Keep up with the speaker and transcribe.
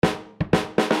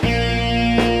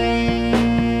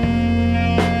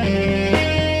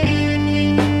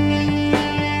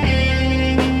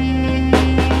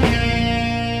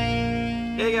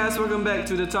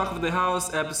Talk of the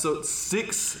House, episode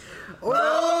 6.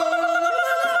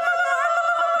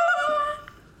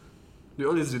 We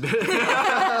always do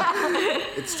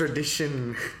that. It's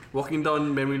tradition. Walking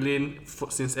down memory lane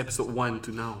since episode 1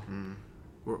 to now.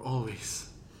 We're always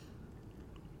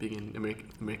being an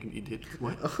American idiot.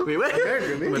 What? Wait, what?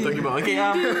 American What am I talking about?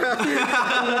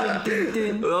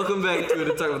 Okay, welcome back to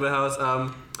the Talk of the House.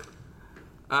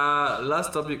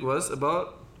 Last topic was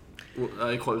about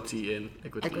equality and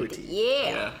equity.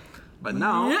 Yeah. But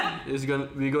now it's gonna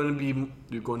be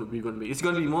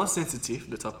more sensitive,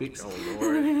 the topics. Oh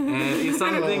Lord. And it's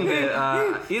something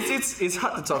that it's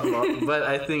hard to talk about, but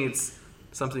I think it's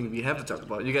something we have to talk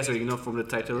about. You guys already know from the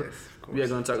title. Yes, of course. We are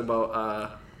going to talk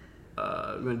about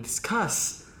we're going to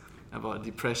discuss about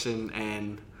depression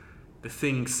and the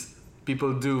things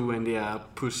people do when they are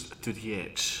pushed to the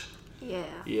edge.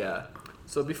 Yeah.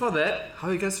 So before that, how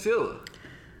you guys feel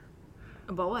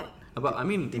About what? about? I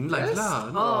mean, in life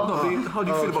lah. Oh. How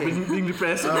do you feel about being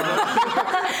depressed?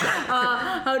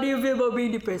 How do you feel about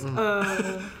being depressed?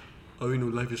 Oh, you know,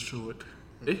 life is short.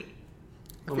 What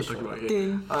am I talking about here?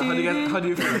 Ding, How do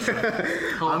you feel?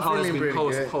 I'm feeling pretty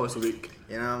good. How was the week?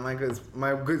 You know, my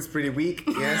good's pretty weak.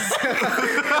 Yes.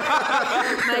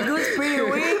 My good's pretty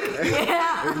weak.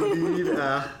 Yeah. Indeed.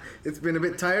 It's been a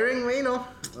bit tiring, but you know,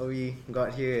 we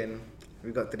got here and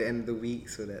we got to the end of the week,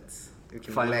 so we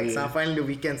can Finally. relax. Now, finally, the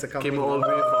weekends are coming. Came all the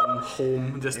way from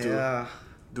home just to Yeah.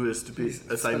 do a stupid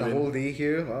Spent a assignment. whole day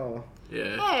here. Wow.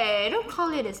 Yeah. Hey, don't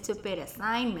call it a stupid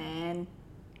assignment.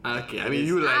 Okay, I mean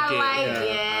you like I it. like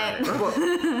Yeah.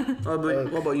 it.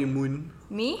 What about you, Moon?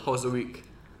 Me? How's the week?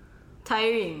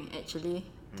 Tiring, actually.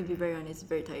 To be very honest,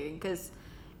 very tiring. Because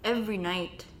every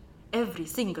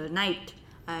single night,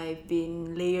 I've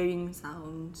been layering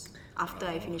sounds after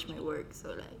I finish my work. So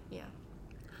like, yeah.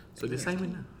 So the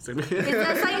assignment. It's an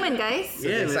assignment, guys.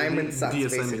 The assignment sucks, The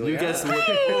assignment. basically. You guys work.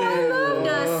 Hey, I love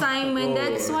the assignment.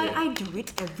 That's why I do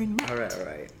it every night.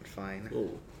 Alright, fine. Oh,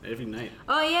 every night.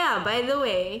 Oh yeah, by the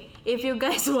way, if you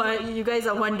guys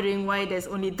are wondering why there's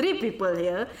only 3 people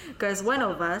here, because one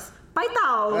of us,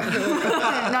 Paitao.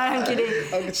 No, I'm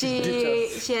kidding.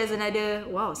 She has another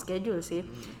schedule.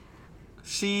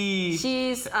 See,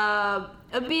 she's a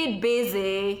bit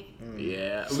busy.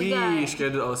 Yeah, She we got-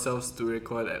 scheduled ourselves to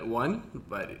record at 1,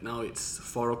 but now it's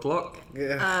 4 o'clock.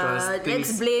 Yeah. Let's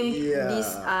things- blame Yeah. these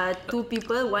 2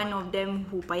 people. One of them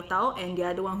who Paitao, and the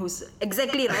other one who's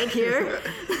exactly right here.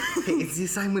 Hey, it's the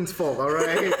assignment's fault,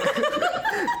 alright?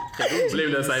 Don't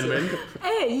blame the assignment.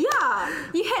 Hey, yeah,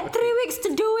 you had 3 weeks to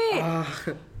do it.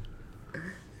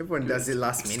 Everyone does it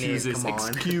last minute. Come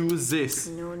on. Excuses.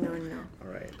 No.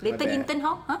 Alright. my Later bad. intern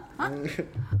how? Huh?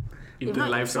 Into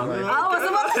not- live sound. I was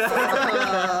about to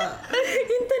say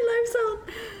intern live sound.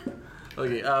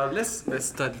 Okay, let's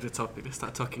start with the topic. Let's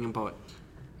start talking about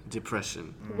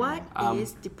depression. What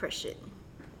is depression?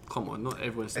 Come on, not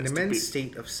everyone's An that immense stupid.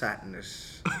 state of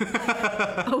sadness.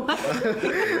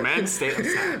 Immense state of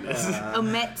sadness. A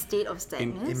mad state of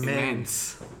sadness?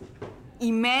 Immense.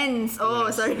 Immense. Oh,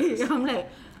 sorry. I'm like,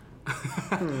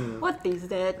 what is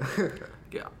that?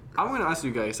 Yeah, I'm gonna ask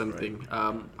you guys something.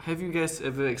 Have you guys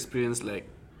ever experienced like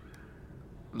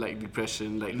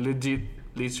depression, like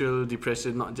literal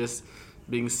depression, not just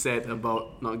being sad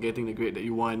about not getting the grade that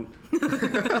you want? You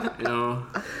know.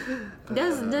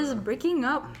 Does breaking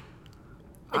up?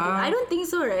 I don't think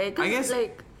so, right? 'Cause I guess-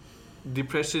 like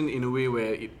Depression in a way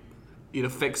where it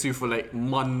affects you for like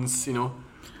months. You know.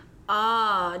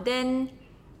 then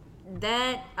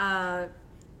that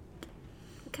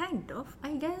kind of,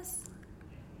 I guess.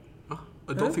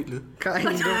 Adolf Hitler. Kind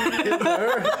of.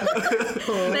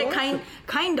 Like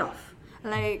kind of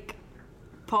like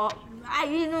pop.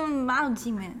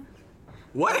 Man.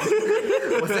 What?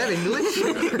 Was that English?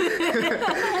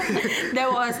 That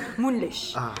was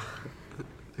Moonlish.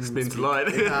 Explains a lot.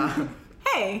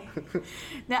 Hey,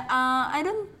 I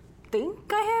don't think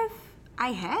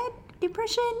I had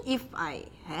depression. If I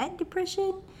had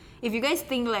depression, if you guys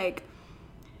think like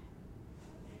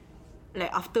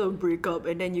after a breakup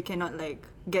and then you cannot like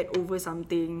get over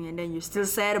something and then you're still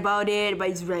sad about it, but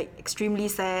it's like extremely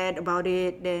sad about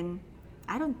it, then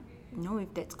I don't know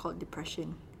if that's called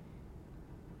depression.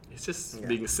 It's just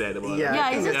being sad about Yeah. it. Yeah,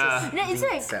 I it's think just Yeah. it's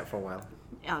like sad for a while.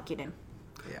 okay then.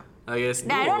 Yeah. I guess.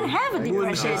 I don't have a Moon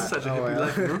depression. has such a happy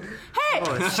life, you know? Hey,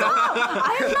 shut up!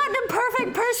 I am not the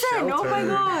perfect person. Oh my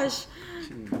gosh.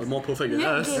 But more perfect than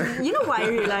us. You know what I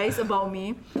realized about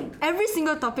me? Every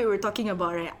single topic we're talking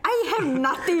about, right? I have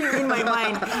nothing in my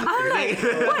mind. I'm like,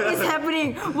 what is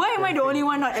happening? Why am I the only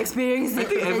one not experiencing I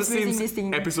think ever experiencing since this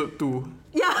thing? episode 2,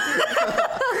 Yeah.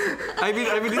 I've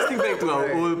been listening back to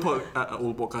our old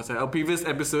podcast, our previous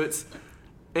episodes,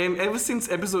 And ever since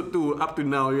episode 2 up to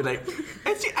now, you're like,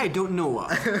 actually, I don't know.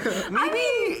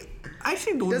 Maybe I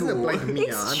actually don't Doesn't know. apply to me.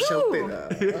 It's I'm true.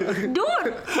 sheltered.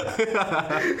 Don't.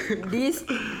 This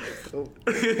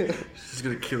She's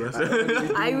gonna kill us.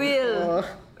 I will.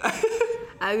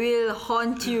 I will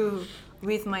haunt you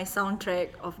with my soundtrack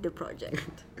of the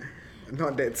project.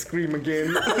 Not that scream again.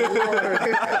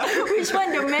 Which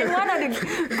one, the man one or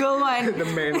the girl one? The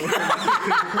man.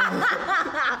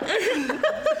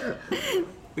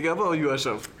 Okay, how about you,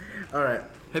 Ashraf? Alright.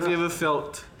 Have you ever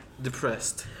felt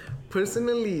depressed?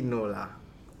 Personally, no lah.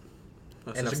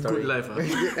 Oh, End such of a good story. life,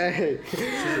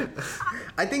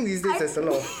 I think these days there's a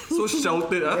lot of. So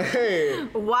sheltered, Hey,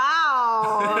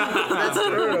 Wow. that's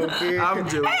her, okay? I'm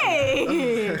joking.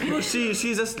 Hey. No, she's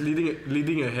just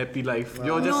leading a happy life.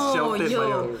 You're just No, sheltered by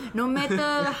your. no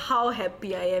matter how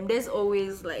happy I am, there's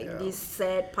always like this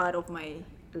sad part of my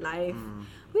life,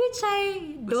 which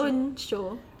I don't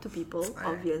show to people.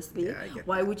 Obviously, yeah, I get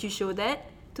why would you show that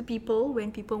to people when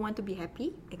people want to be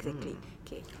happy? Exactly.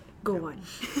 Okay, go on.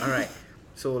 Alright.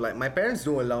 So like my parents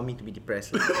don't allow me to be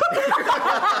depressed. Like.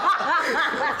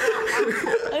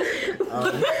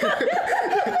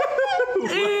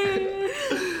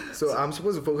 So I'm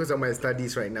supposed to focus on my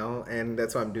studies right now, and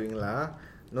that's what I'm doing lah.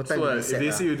 No time So to be if sad they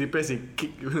lah. see you depressed, they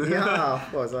kick you. Yeah,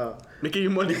 of course lah. Making you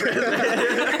more depressed.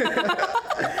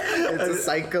 It's a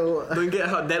cycle. Don't get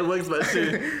how that works, but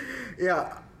still.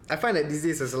 Yeah, I find that these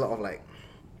days there's a lot of like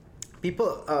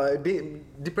people.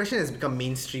 Depression has become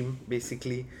mainstream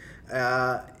basically.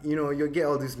 You know, you get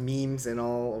all these memes and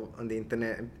all on the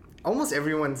internet. Almost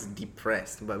everyone's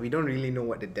depressed, but we don't really know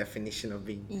what the definition of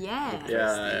being Yeah.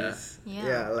 depressed is.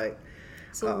 Yeah. Like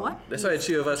So what? That's why the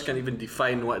three of us can't even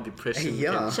define what depression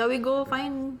Yeah. can. Shall we go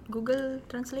find Google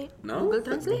Translate? No? Google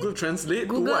Translate? Google Translate?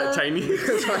 To Google- what? Chinese?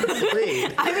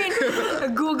 translate. I mean, a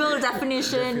Google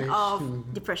definition of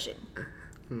depression.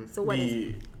 So what is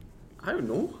it? I don't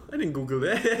know. I didn't Google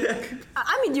that.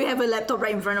 I mean, you have a laptop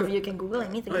right in front of you. You can Google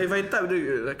anything. If I type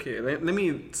the... Okay, let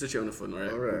me search it on the phone, alright?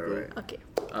 Google. Alright. Okay.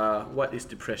 What is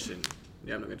depression?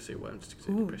 Yeah, I'm not going to say what. I'm just going to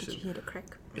say Ooh, depression. did you hear the crack?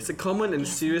 It's a common and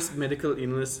serious medical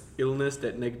illness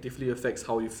that negatively affects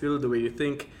how you feel, the way you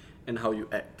think, and how you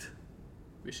act.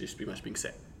 Which is pretty much being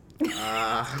said.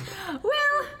 Well,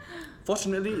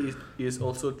 Fortunately, it is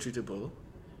also treatable,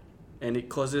 and it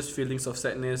causes feelings of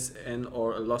sadness and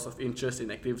or a loss of interest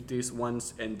in activities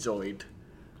once enjoyed.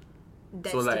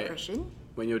 that's like, depression.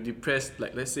 When you're depressed,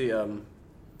 like let's say you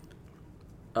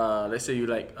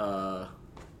like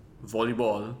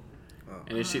volleyball,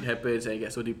 and then shit happens and you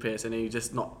get so depressed, and then you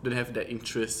just don't have that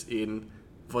interest in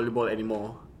volleyball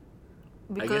anymore.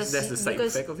 I guess that's the side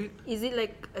effect of it. Is it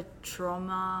like a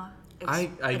trauma? I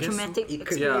a guess traumatic it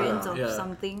could- experience yeah, of yeah.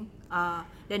 something.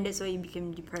 Then that's why you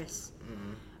became depressed.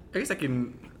 I guess I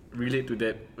can relate to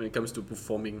that when it comes to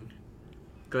performing,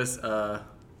 because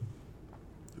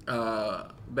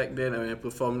back then when I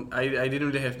performed, I didn't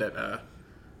really have that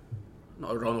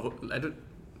not wrong. I don't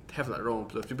have that wrong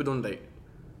applause. People don't like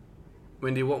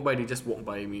when they walk by. They just walk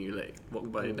by me, like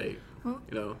walk by, like you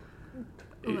know.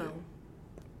 It- Well,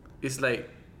 it's like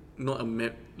not a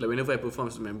like whenever I perform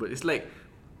as a member, it's like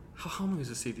how am I supposed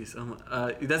to say this?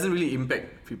 It doesn't really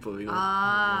impact people, you know.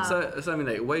 So I mean,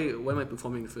 like, why am I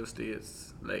performing the first day?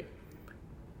 It's like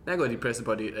then I got depressed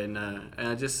about it, and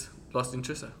I just lost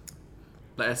interest.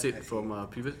 Like I said from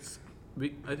previous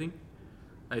week, I think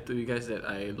I told you guys that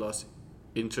I lost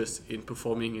interest in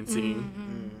performing and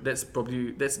singing. That's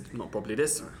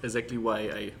exactly why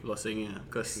I lost singing,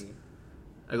 because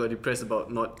I got depressed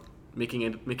about not making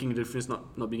a difference,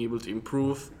 not being able to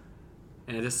improve,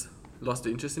 and I just lost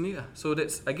the interest in it. So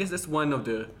I guess that's one of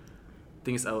the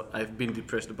things I've been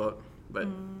depressed about. But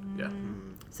yeah,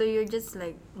 so you're just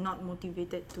like not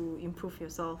motivated to improve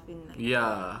yourself in like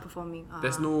yeah. performing.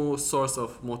 There's no source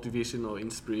of motivation or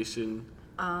inspiration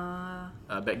Uh,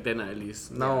 back then, at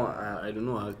least. Now I don't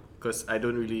know, because I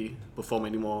don't really perform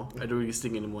anymore. I don't really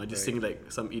sing anymore. I just sing like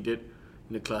some idiot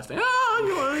in the class, like,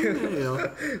 you know.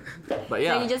 But so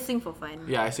yeah, you just sing for fun.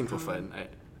 yeah, I sing for fun.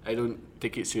 I don't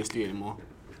take it seriously anymore.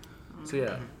 So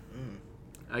yeah,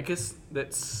 I guess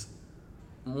that's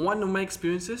one of my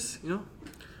experiences, you know.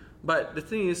 But the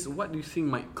thing is, what do you think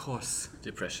might cause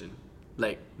depression?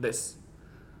 Like that's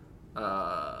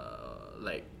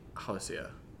like how to say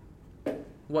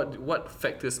what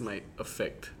factors might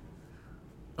affect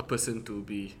a person to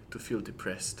feel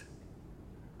depressed?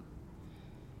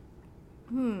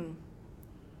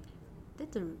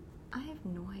 I have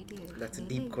no idea. That's a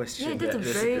actually. deep question. Yeah, that's a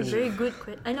Yeah, very, that's a very good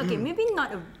question. And okay, maybe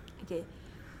not okay.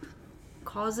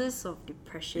 Causes of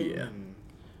depression. Yeah.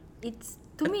 It's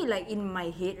to me like in my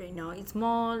head right now. It's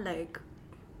more like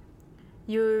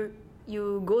you're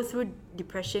you go through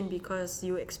depression because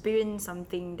you experience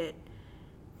something that,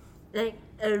 like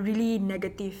a really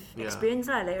negative experience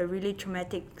lah, like a really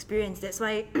traumatic experience. That's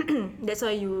why that's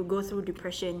why you go through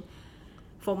depression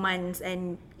for months,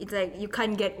 and it's like you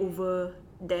can't get over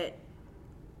that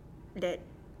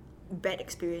bad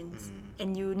experience,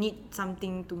 and you need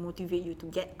something to motivate you to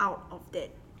get out of that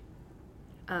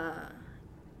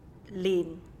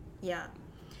lane. Yeah.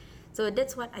 So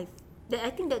that's what I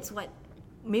think that's what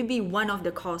maybe one of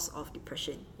the cause of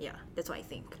depression. Yeah, that's what I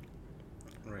think.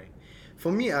 Right.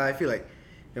 For me, I feel like,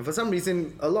 for some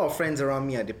reason, a lot of friends around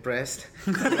me are depressed.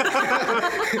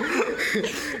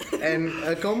 And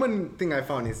a common thing I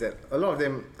found is that a lot of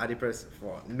them are depressed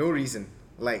for no reason.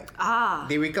 Like,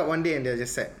 they wake up one day and they're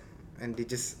just sad. And they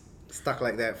just stuck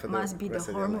like that for the rest of their life. Must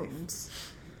be the hormones.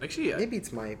 Actually, maybe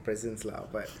it's my presence lah,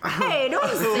 but... Hey,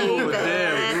 don't say that.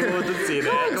 Damn, bro, don't say that.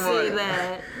 Don't say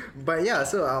that. But yeah,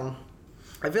 so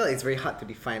I feel like it's very hard to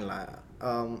define lah.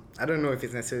 I don't know if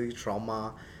it's necessarily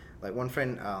trauma. Like one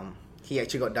friend, he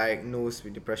actually got diagnosed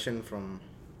with depression from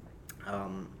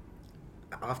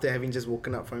after having just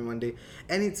woken up from it one day.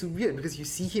 And it's weird because you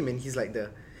see him and he's like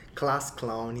the class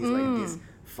clown. He's like this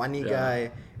funny guy.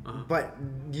 But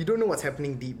you don't know what's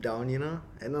happening deep down, you know?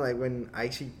 And like when I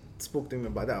actually spoke to him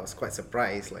about that, I was quite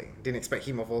surprised. Like, didn't expect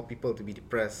him of all people to be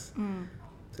depressed. So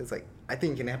it's like, I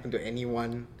think it can happen to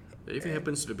anyone. If it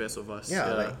happens to the best of us.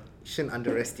 Yeah, like, you shouldn't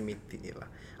underestimate it.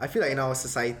 I feel like in our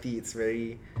society, it's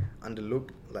very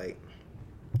underlooked. Like,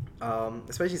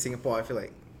 especially Singapore, I feel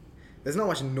like there's not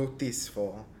much notice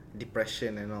for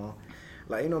depression and all.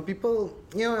 Like, you know, people,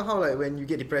 you know how like when you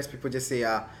get depressed, people just say,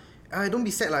 don't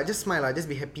be sad lah, just smile lah, just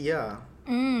be happy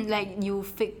Like you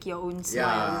fake your own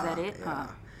smile, is that it? Yeah.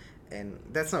 And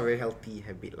that's not a very healthy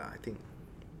habit lah, I think.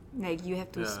 Like you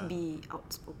have to be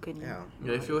outspoken. Yeah.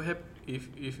 If you're happy,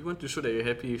 if you want to show that you're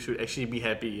happy, you should actually be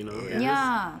happy, you know.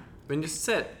 Yeah. When you're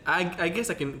sad, I guess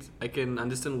I can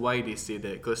understand why they say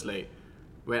that, because like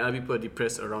when other people are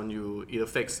depressed around you, it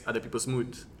affects other people's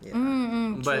mood.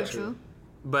 Yeah. True.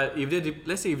 But if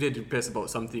let's say if they're depressed about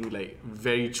something like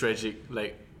very tragic,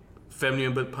 like family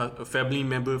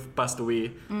member passed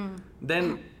away,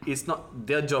 then it's not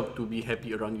their job to be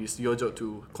happy around you. It's your job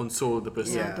to console the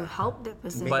person. Yeah, to help that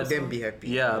person. Make them be happy.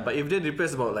 Yeah, but if they're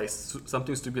depressed about like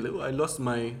something stupid, like I lost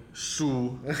my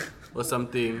shoe or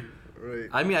something. Right.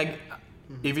 I mean,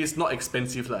 if it's not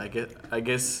expensive, like I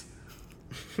guess.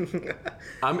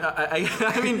 I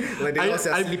mean, like they lost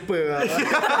their slipper.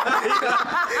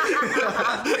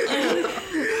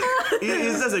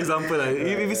 It's just an example. Like,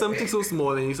 if it's something so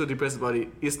small and you're so depressed about it,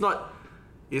 it's not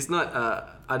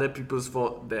other people's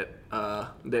fault that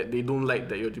they don't like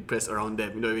that you're depressed around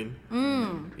them. You know what I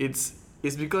mean? It's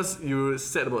because you're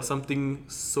sad about something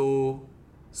so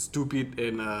stupid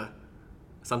and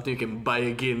something you can buy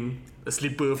again, a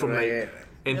slipper from like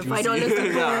NTUC. $5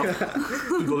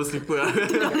 slipper. $2 slipper.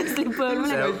 $2 slipper.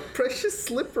 My precious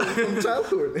slipper from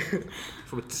childhood.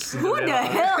 Who the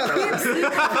hell keeps slipper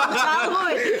from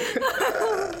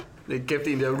childhood? They kept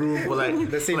it in their room for like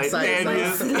the same like size. 10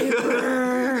 years.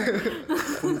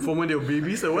 From when they were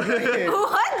babies or what? What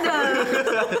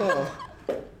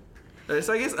the?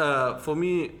 So I guess for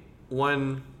me,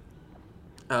 one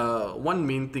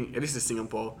main thing, at least in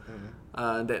Singapore,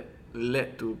 that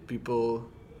led to people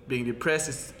being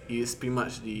depressed is pretty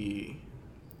much the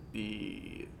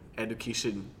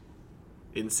education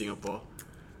in Singapore.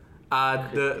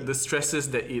 The stresses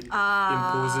that it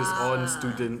imposes on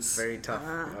students. Very tough.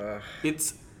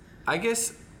 It's, I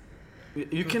guess,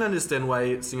 you can understand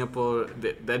why Singapore,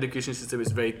 the education system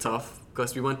is very tough,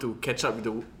 because we want to catch up with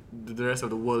the rest of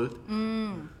the world.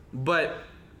 But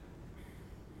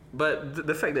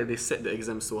the fact that they set the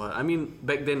exam so hard, I mean,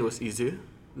 back then it was easier.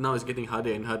 Now it's getting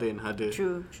harder and harder and harder.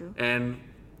 True. And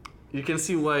you can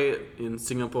see why in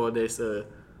Singapore there's an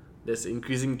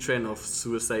increasing trend of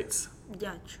suicides.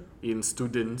 Yeah, true. In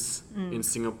students in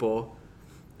Singapore,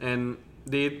 and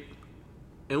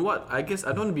what I guess,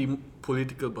 I don't want to be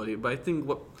political about it, but I think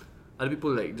what other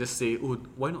people like just say, oh,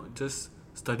 why not just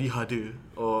study harder,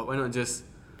 or why not just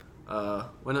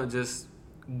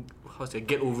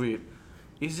get over it.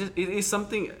 It is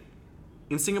something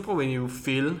in Singapore. When you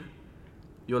fail,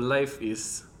 your life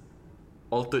is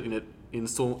altered in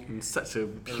such a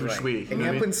huge way. And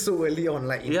it happens so early on,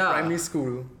 like in primary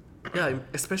school. Yeah,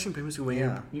 especially in primary school when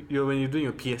you're doing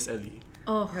your PSLE.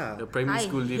 Oh, the primary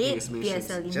school living examinations.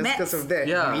 PSLE. Just because of that,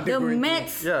 the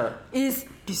maths is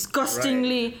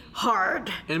disgustingly hard.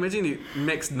 And imagine the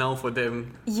maths now for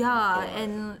them. Yeah,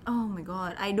 and oh my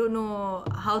god, I don't know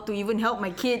how to even help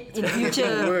my kid in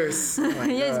future. Worse.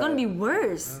 It's gonna be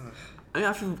worse. I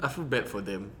mean, I feel bad for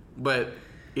them, but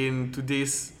in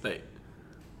today's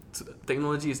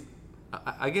technology is.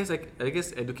 I guess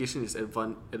education is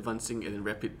advancing at a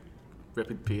rapid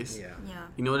pace.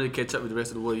 Yeah. In order to catch up with the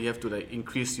rest of the world, you have to like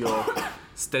increase your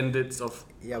standards of.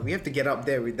 Yeah, we have to get up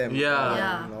there with them.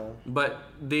 Yeah. You know. But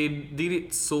they did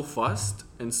it so fast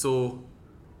and so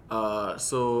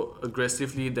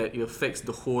aggressively that it affects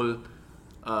the whole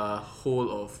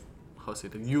of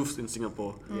the youth in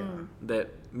Singapore. Yeah. That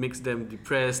makes them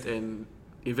depressed and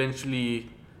eventually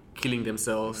killing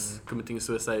themselves, committing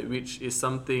suicide, which is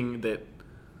something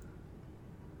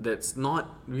that's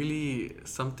not really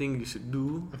something you should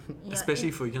do,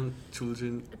 especially for young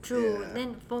children. True. Yeah.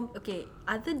 Then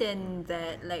other than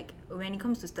that, like when it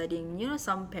comes to studying,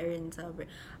 some parents are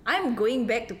I'm going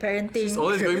back to parenting. It's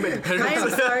always going back to parents. I'm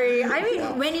sorry. I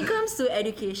mean, when it comes to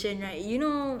education, right,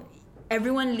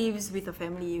 everyone lives with a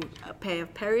family, a pair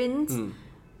of parents,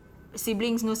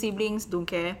 siblings, no siblings, don't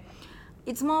care.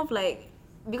 It's more of like,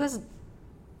 because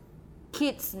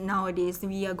kids nowadays,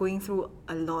 we are going through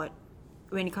a lot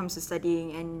when it comes to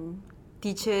studying, and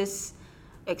teachers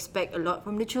expect a lot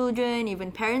from the children,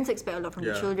 even parents expect a lot from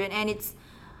the children, and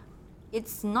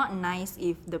it's not nice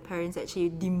if the parents actually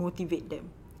demotivate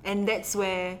them. And that's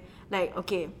where, like,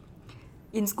 okay,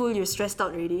 in school you're stressed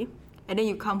out already, and then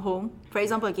you come home, for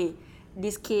example, okay,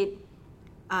 this kid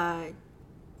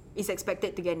is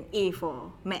expected to get an A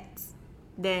for maths,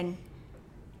 then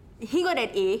he got an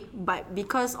A, but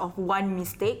because of one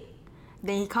mistake,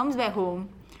 then he comes back home,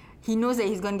 he knows that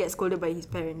he's going to get scolded by his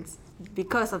parents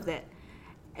because of that.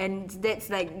 And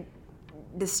that's like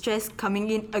the stress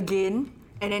coming in again.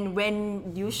 And then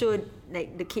when you showed,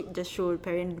 like the kid just showed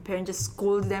the parent just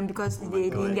scolds them because they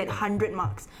didn't get 100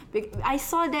 marks. I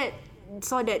saw that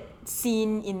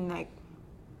scene in like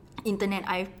internet,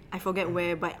 I forget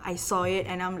where, but I saw it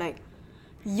and I'm like,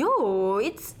 yo,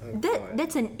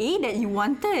 that's an A that you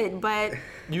wanted, but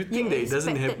you think that it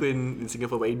doesn't happen in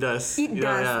Singapore, but it does. It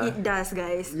does,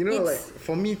 guys. Like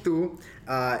for me too,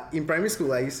 in primary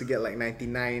school I used to get like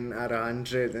 99 out of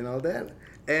 100 and all that.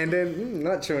 And then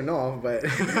not sure enough, but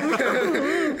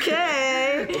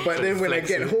okay. But then when I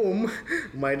get home,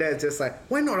 my dad's just like,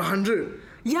 why not 100?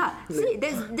 Yeah, see,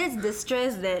 that's the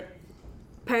stress that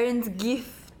parents give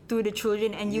to the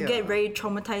children, and you get very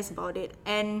traumatized about it.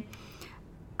 And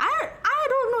I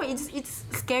don't know, it's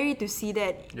scary to see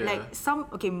that. Like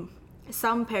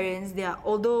some parents,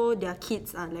 although their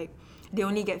kids are like, they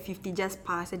only get 50, just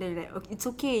pass, and then they're like, okay, it's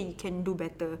okay, you can do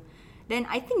better. Then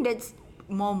I think that's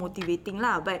more motivating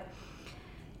lah. But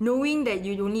knowing that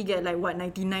you only get like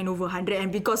 99 over 100,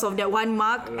 and because of that one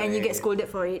mark, and you get scolded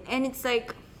for it, and it's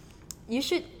like, you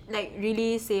should like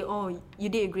really say, oh, you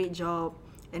did a great job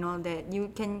and all that. You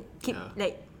can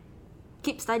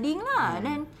keep studying lah. And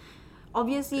then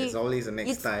obviously there's always a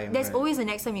next time. There's always a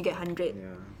next time you get 100.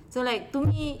 Yeah. So like, to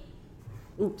me,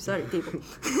 oops, sorry, table.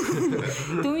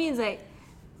 To me, it's like,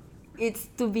 it's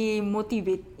to be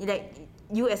motivated. Like,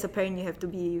 you as a parent, you have to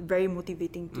be very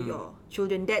motivating to your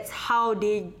children. That's how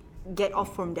they get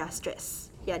off from their stress.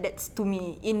 Yeah, that's to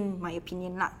me, in my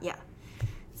opinion lah. Yeah.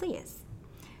 So yes,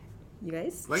 you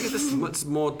guys. I guess that's much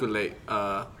more to like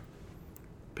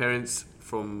parents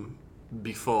from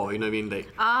before. You know what I mean? Like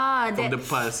from the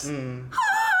past.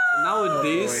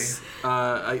 Nowadays,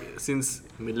 since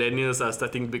millennials are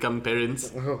starting to become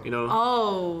parents,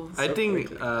 I think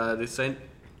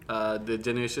the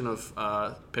generation of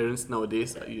parents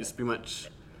nowadays is pretty much,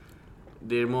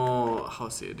 they're more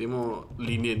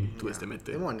lenient towards the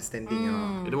matter. They're more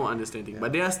understanding. They're more understanding.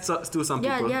 But there are still some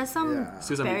people. There are some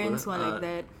parents who are like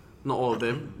that. Not all of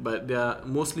them, but there are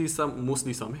mostly some.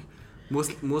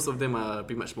 Most of them are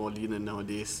pretty much more lenient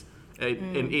nowadays.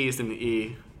 An A is an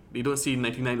A. They don't see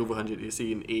 99 over 100. They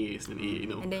see an A is an A.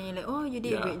 And then you're like, oh, you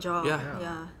did a great job.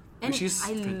 Yeah. And which is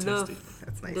fantastic.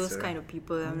 Love those kind of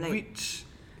people. I'm like, which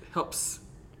helps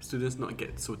students not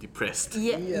get so depressed.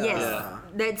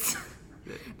 Yes.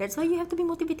 That's why you have to be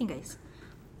motivating, guys.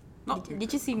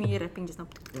 Did you see me rapping just now?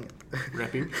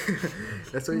 Rapping?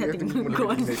 That's why you have to be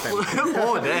motivating next time.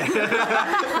 Oh,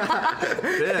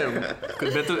 damn.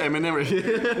 Could battle Eminem right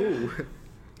here.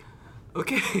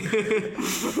 Okay.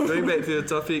 Going back to the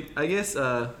topic, I guess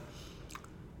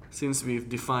since we've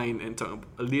defined and talked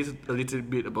a little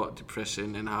bit about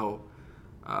depression and how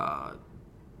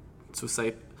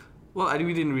society,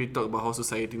 we didn't really talk about how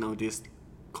society nowadays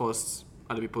causes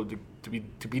other people to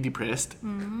be depressed.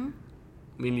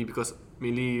 Mainly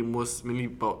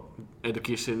about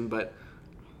education, but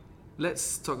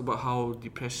let's talk about how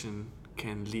depression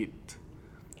can lead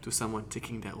to someone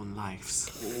taking their own lives.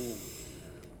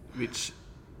 Which,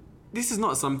 this is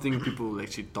not something people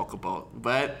actually talk about,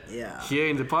 but here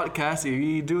in the podcast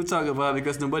we do talk about it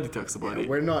because nobody talks about it.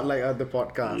 We're not like other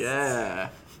podcasts. Yeah.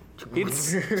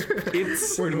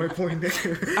 it's Point my point.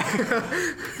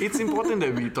 it's important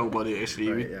that we talk about it.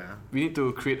 Actually, Right, yeah. we need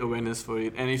to create awareness for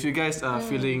it. And if you guys are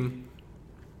feeling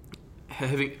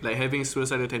having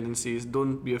suicidal tendencies,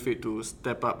 don't be afraid to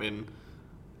step up and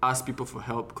ask people for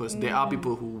help, because there are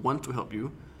people who want to help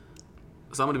you.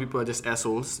 Some of the people are just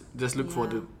assholes. Just look for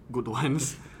the good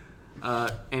ones.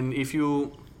 And if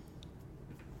you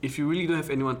really don't have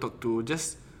anyone to talk to,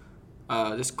 just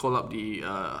call up the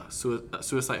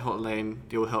suicide hotline.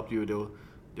 They will help you.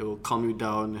 They will calm you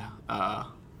down.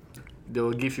 They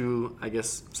will give you, I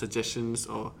guess, suggestions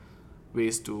or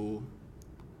ways to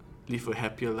live a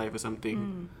happier life or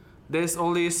something. There's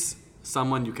always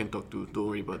someone you can talk to. Don't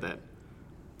worry about that.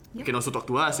 You can also talk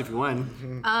to us if you want.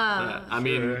 I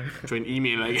mean, through an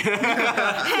email, like.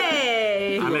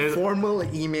 Hey! A formal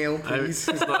email, please.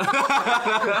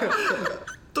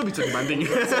 Don't be too demanding.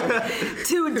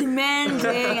 Too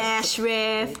demanding,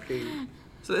 Ashraf. Okay.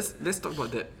 So let's talk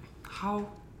about that. How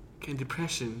can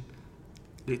depression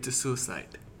lead to suicide?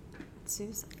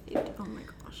 Suicide. Oh my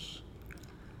gosh.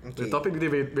 Okay. The topic today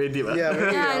very deep. Yeah,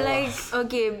 very Yeah, well. like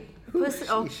okay.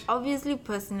 Sheesh. Obviously,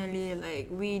 personally, like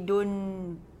we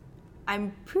don't.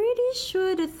 I'm pretty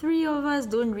sure the three of us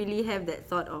don't really have that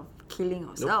thought of killing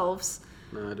ourselves.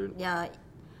 No, I don't. Yeah,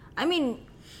 I mean,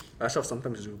 Ashraf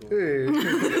sometimes do.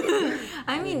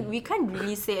 we can't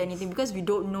really say anything because we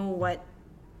don't know what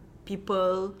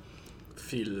people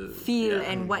Feel yeah.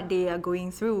 and what they are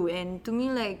going through. And to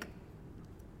me, like,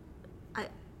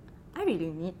 I really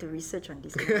need to research on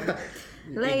this.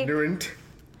 Like, Ignorant.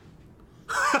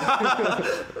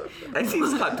 I think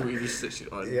it's hard to research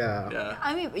it on. Yeah.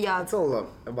 I mean, yeah, It's all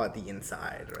about the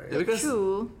inside, right? Yeah, because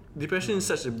true. depression is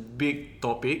such a big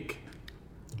topic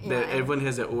that Yeah. everyone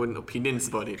has their own opinions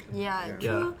about it. Yeah, Yeah.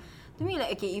 true. To me,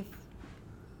 like, okay, if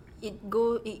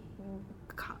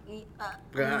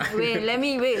let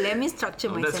me structure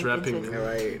my That's sentence. rapping. first. Yeah,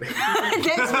 right.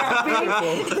 That's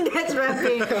rapping. That's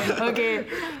rapping. Okay.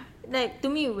 Like, to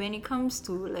me, when it comes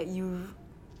to like you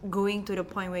going to the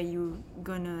point where you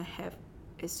gonna have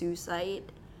a suicide,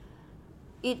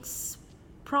 it's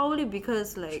probably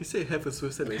because She like said have a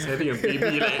suicide like it's having a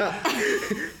baby. Like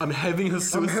I'm having a I'm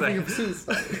suicide. having a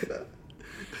suicide.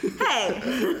 hey,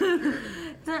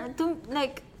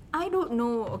 like I don't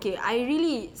know. Okay,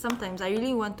 sometimes I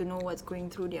really want to know what's going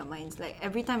through their minds. Like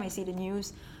every time I see the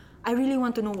news, I really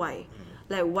want to know why,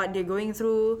 like what they're going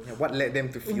through. Yeah, what led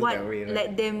them to feel What that way, right?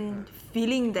 led them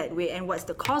feeling that way, and what's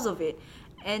the cause of it.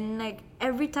 And like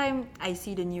every time I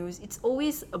see the news, it's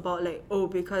always about like, oh,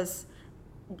 because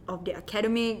of the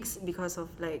academics, because of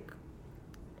like,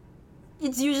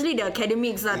 it's usually the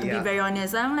academics lah, to be Yeah. very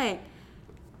honest. I'm like,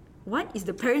 what is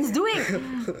the parents doing?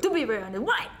 To be very honest,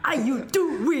 what are you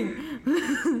doing?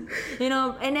 You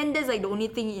know, and then that's like the only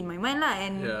thing in my mind lah.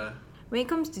 And Yeah. when it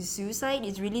comes to suicide,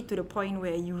 it's really to the point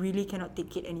where you really cannot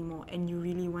take it anymore and you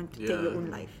really want to take your Yeah.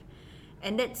 own life.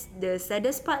 And that's the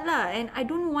saddest part lah. And I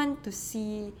don't want to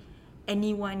see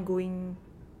anyone going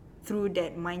through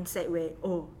that mindset where,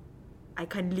 oh, I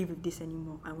can't live with this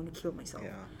anymore. I want to kill myself.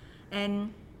 Yeah.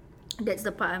 And that's the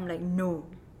part I'm like, no.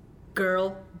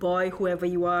 Girl, boy, whoever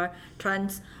you are,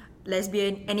 trans,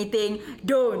 lesbian, anything,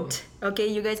 don't. Okay,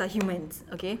 you guys are humans,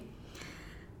 okay?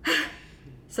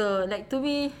 So like to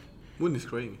me, Moon is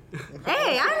crying.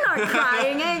 hey, I'm not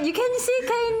crying. You can see,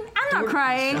 I'm not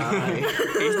crying.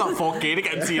 It's not 4K, they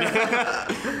can't see that.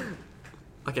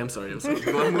 Okay, I'm sorry.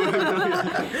 Go on, Moon.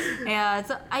 Yeah,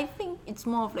 so I think it's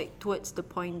more of like towards the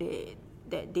point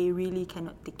that they really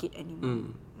cannot take it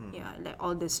anymore. Yeah, like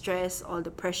all the stress, all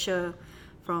the pressure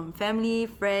from family,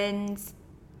 friends,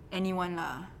 anyone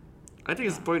lah. I think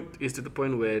it's to the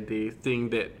point where they think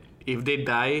that if they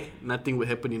die, nothing will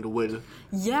happen in the world.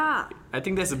 Yeah. I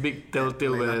think that's a big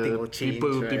telltale Like nothing where will change,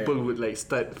 people right? people would like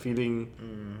start feeling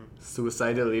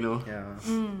suicidal, you know. Yeah.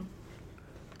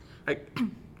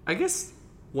 I guess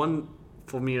one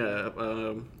for me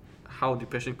how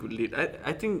depression could lead.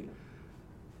 I think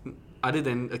other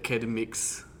than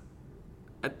academics,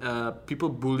 people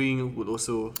bullying would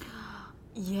also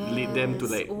Yes. lead them to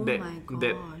like oh that my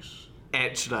that gosh.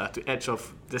 edge of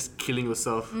just killing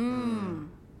yourself.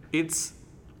 It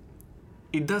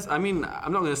does. I mean,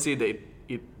 I'm not gonna say that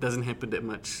it doesn't happen that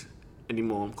much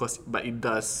anymore, of course, but it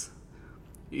does.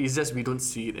 It's just we don't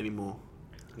see it anymore.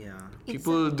 Yeah.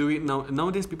 People do it now.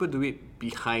 Nowadays, people do it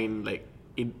behind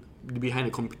behind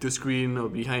a computer screen or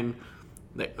behind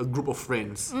like a group of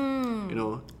friends. You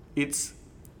know, it's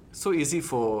so easy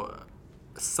for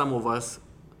some of us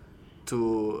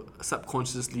to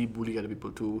subconsciously bully other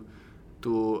people, to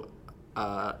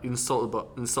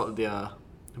insult their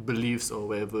beliefs or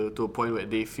whatever, to a point where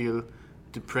they feel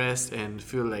depressed and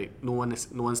feel like no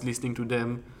one's listening to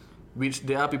them, which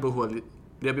there are people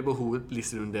who would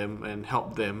listen to them and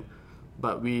help them,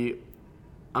 but I'm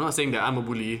not saying that I'm a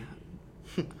bully.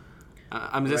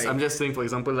 I'm just saying, for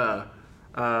example,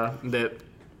 that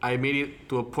I made it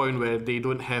to a point where they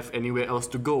don't have anywhere else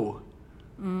to go,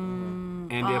 and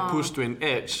they're pushed to an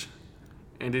edge,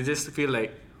 and they just feel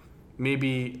like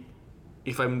maybe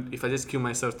if I just kill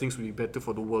myself, things will be better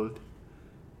for the world,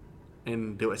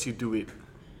 and they'll actually do it.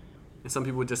 And some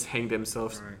people just hang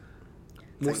themselves. Right.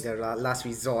 It's like their last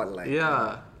resort, like.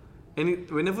 Yeah, and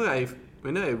whenever I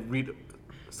read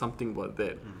something about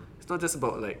that, it's not just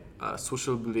about like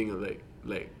social bullying or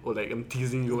like I'm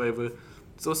teasing you or whatever.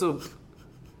 It's also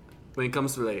when it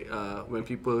comes to like when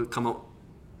people come out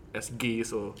as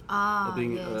gays or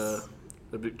being a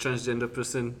big transgender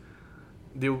person,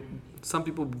 some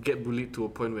people get bullied to a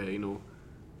point where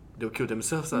they'll kill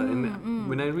themselves. And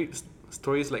when I read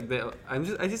stories like that, I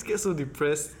just get so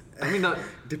depressed. I mean, not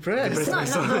depressed. It's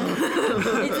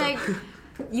like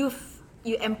you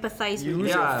empathize. You with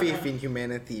lose your faith in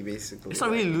humanity, basically. It's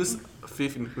not really lose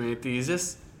faith in humanity. It's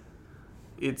just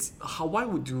why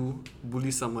would you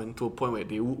bully someone to a point where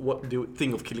they would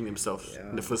think of killing themselves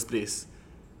in the first place?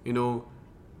 You're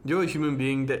a human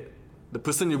being. That the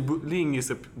person you're bullying is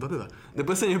a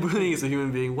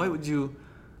human being. Why would you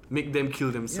make them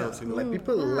kill themselves? Like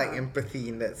people lack empathy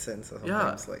in that sense.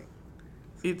 Sometimes, like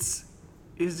it's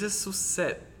just so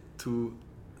sad to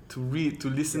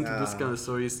listen to those kind of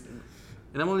stories,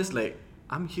 and I'm always like,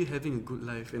 I'm here having a good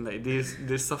life, and like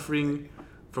they're suffering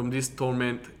from this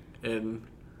torment, and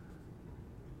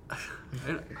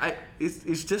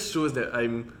it just shows that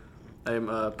I'm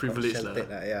privileged.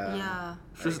 Yeah.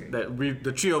 Shows that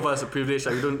the three of us are privileged.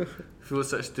 We don't feel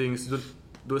such things.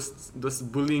 Those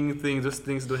bullying things, those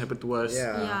things don't happen to us.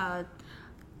 Yeah.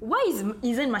 Why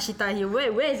isn't Mashita here? Where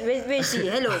is she?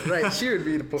 Hello. Right, she would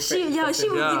be the perfect. She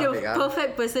would be the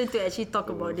perfect person to actually talk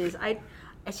about this.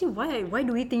 Why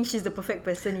do we think she's the perfect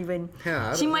person even?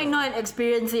 Yeah, she might not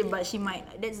experience it, but she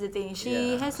might. That's the thing.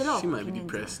 She has a lot of opinions. She might be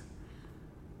depressed,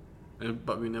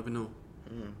 but we never know.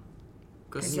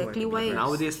 Exactly why.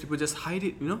 Nowadays, people just hide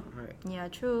it. Right. Yeah,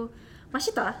 true.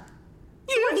 Mashita,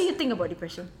 what do you think about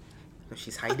depression?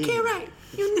 She's hiding. Okay, right.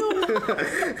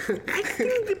 I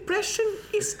think depression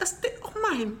is a state of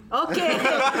mind. Okay.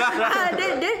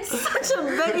 That's such a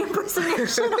bad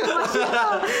impersonation of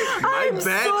Mashita. I'm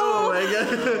bad. so Oh my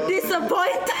god.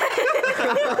 disappointed.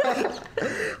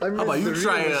 How about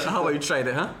you try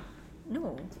that, huh?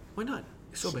 No. Why not?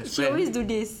 It's your best She friend. always do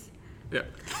this. Yeah.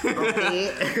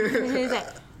 Okay. She's like,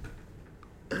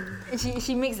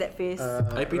 she makes that face.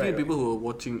 I pity people who are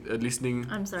watching, listening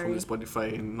I'm sorry. from the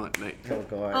Spotify and not like. Oh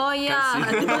god. Oh yeah,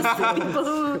 those people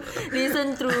who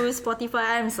listen through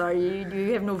Spotify. I'm sorry,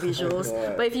 you have no visuals.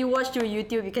 God. But if you watch through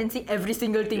YouTube, you can see every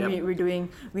single thing Yep. we're doing.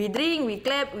 We drink, we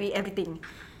clap, we everything.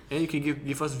 And you can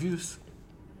give us views.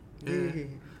 Yeah.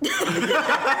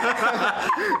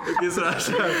 Okay, so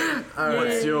Asha,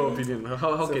 what's your opinion?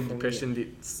 How So can for depression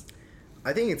lead?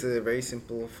 I think it's a very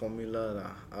simple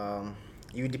formula.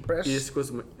 You depressed. E is equals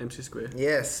to MC square.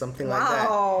 Yes, something like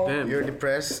Wow. that. Damn. You're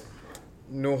depressed,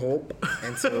 no hope,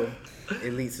 and so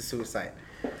it leads to suicide.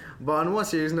 But on a more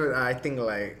serious note, I think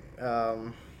like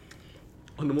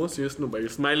On the most serious note, but you're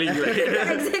smiling like.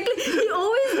 Exactly. He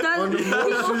always does. on the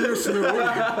more serious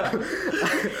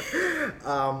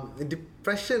note,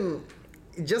 depression,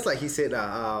 just like he said,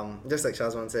 just like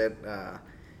Shazwan said,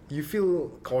 you feel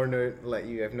cornered, like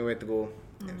you have nowhere to go,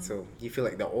 and so you feel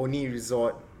like the only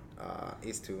resort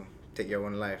is to take your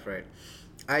own life, right?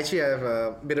 I actually have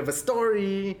a bit of a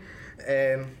story,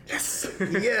 and yes,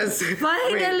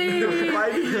 Finally,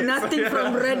 nothing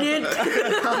from Reddit.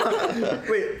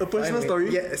 Wait, a personal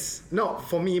story? Yes, not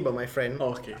for me, but my friend.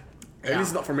 Oh, okay. At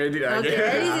least not from Reddit. Okay,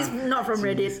 at least it's not from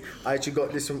Reddit. I actually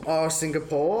got this from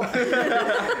Singapore.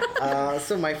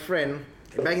 So my friend,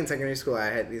 back in secondary school, I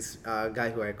had this guy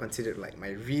who I considered like my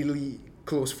really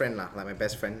close friend, like my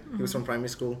best friend. He was from primary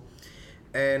school.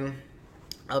 And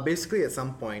basically at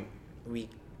some point, we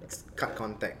cut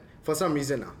contact. For some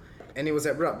reason. And it was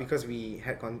abrupt because we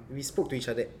spoke to each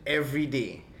other every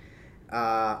day.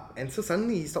 And so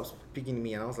suddenly he stopped speaking to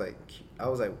me, and I was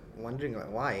like wondering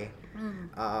like why.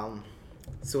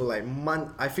 So like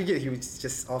I figured he was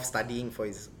just off studying for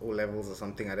his O levels or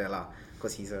something like that lah,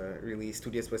 because he's a really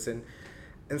studious person.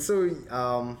 And so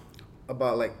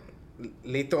about like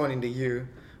later on in the year,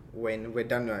 when we're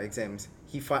done with our exams,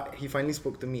 he finally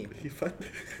spoke to me.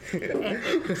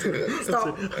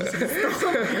 Stop.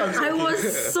 I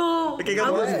was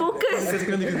focused.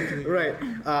 Right.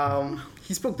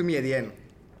 He spoke to me at the end,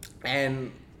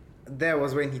 and that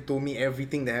was when he told me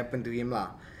everything that happened to him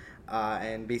lah.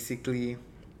 And basically,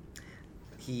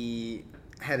 he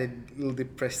had a little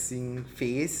depressing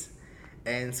phase,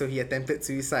 and so he attempted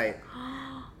suicide.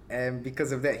 And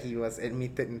because of that, he was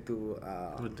admitted into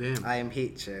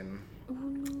IMH and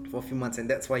for a few months, and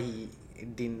that's why he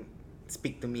didn't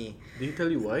speak to me. Did he tell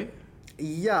you why?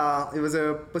 Yeah, it was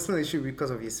a personal issue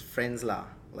because of his friends lah.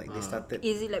 Like they started.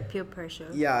 Is it like peer pressure?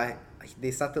 Yeah,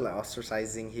 they started like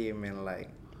ostracizing him, and like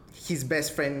his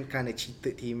best friend kind of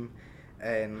cheated him,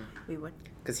 and Wait, what?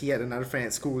 because he had another friend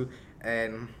at school,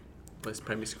 and It's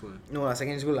primary school. no lah,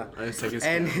 secondary school lah. Second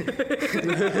school. And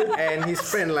and his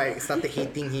friend like started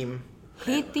hating him.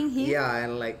 Hating him? Yeah,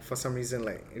 and like for some reason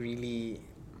like really,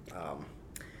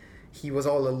 he was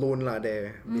all alone lah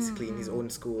there basically in his own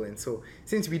school, and so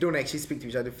since we don't actually speak to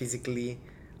each other physically,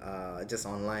 just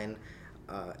online,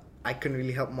 I couldn't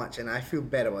really help much, and I feel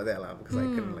bad about that lah because I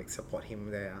couldn't like support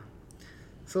him there.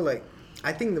 So like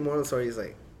I think the moral story is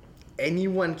like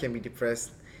anyone can be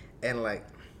depressed, and like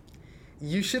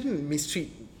you shouldn't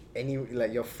mistreat any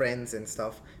like your friends and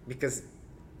stuff, because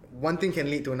one thing can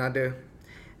lead to another,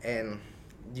 and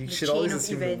you should always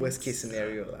assume the worst case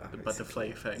scenario lah. The butterfly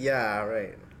effect. Yeah,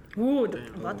 right. Ooh, the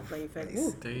butterfly effect.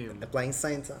 Ooh. Damn. Applying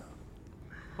science.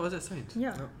 How is that science?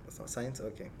 Yeah. No, that's not science.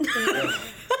 Okay.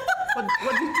 What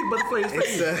do you think butterfly effect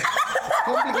It's a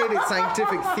complicated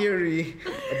scientific theory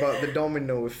about the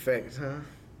domino effect, huh?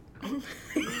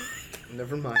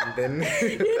 Never mind then.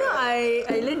 You know,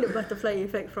 I learned the butterfly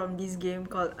effect from this game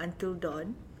called Until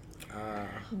Dawn.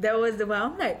 That was the one.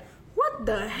 I'm like, what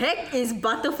the heck is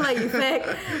butterfly effect?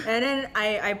 And then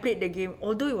I played the game,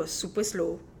 although it was super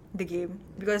slow, the game,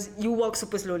 because you walk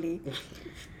super slowly.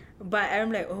 But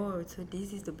I'm like, oh, so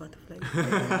this is the butterfly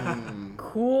effect.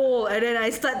 Cool. And then I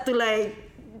start to like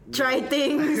try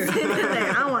things. And then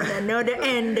like, I want to know the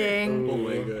ending. Oh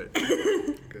my god.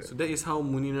 So that is how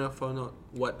Munira found out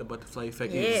what the butterfly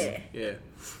effect is. Yeah.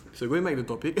 So going back to the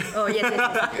topic. Oh, yes.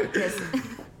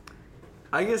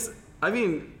 I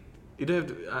mean, you don't have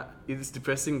to. It's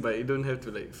depressing, but you don't have to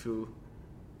like feel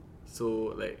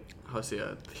so like how to say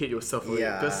hate yourself for it,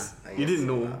 because you didn't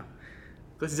know.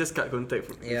 Because you just cut contact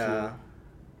with you. There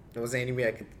wasn't any way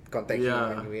I could contact him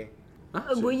anyway.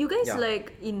 Were you guys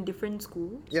like in different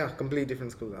schools? Yeah, completely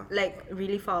different school lah. Like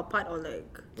really far apart or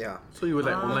like? Yeah. So you were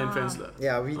like online friends lah.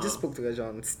 Yeah, we just spoke to each other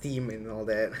on Steam and all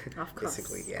that. Of course.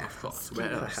 Basically, yeah. Of course.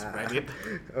 Where else? Reddit?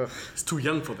 Ugh. It's too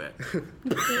young for that.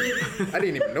 I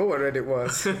didn't even know what Reddit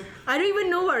was. I don't even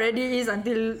know what Reddit is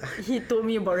until he told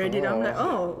me about Reddit. I'm like,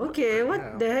 oh, okay,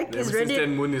 what the heck is Ever since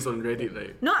then, Reddit? Moon is on Reddit,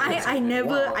 like. No, I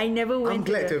never I'm went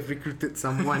glad to to have recruited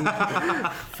someone.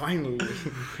 Finally.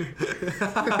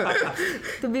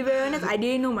 To be very honest, I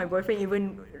didn't know my boyfriend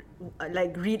even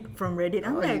like read from Reddit.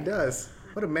 I'm Oh, he like, does.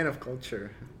 What a man of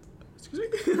culture. Excuse me?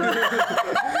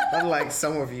 Unlike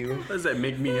some of you. What does that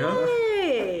make me, huh?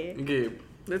 hey. Okay,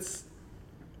 let's.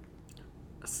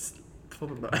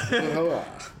 From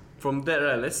that,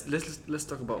 right? Let's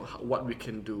talk about what we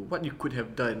can do. What you could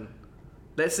have done.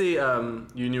 Let's say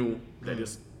you knew that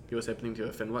it was happening to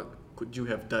your friend. What could you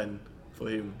have done for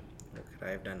him? What could I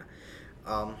have done?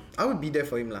 I would be there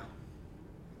for him lah.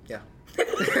 Yeah. I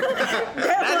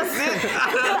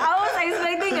was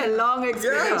expecting a long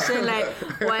explanation, like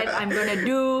what I'm gonna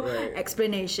do,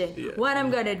 explanation. Yeah. What I'm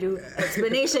gonna do,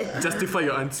 explanation. Justify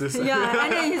your answers. Yeah,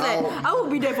 and then he's like, I will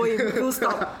be there for you. Full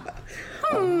stop.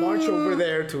 I'll march over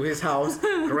there to his house,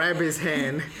 grab his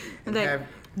hand, And like,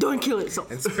 don't kill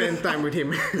yourself. and spend time with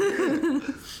him.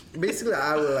 Basically,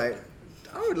 I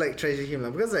would like treasure him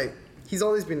lah, because like he's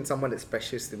always been someone that's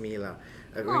precious to me lah.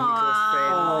 A really close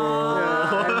friend.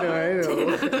 Yeah, I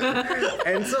know.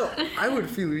 And so I would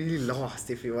feel really lost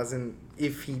if he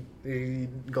really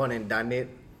gone and done it.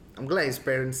 I'm glad his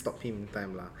parents stopped him in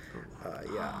time lah.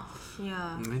 Yeah.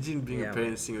 Yeah. Imagine being a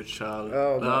parent seeing a child.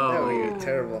 Oh god, that would be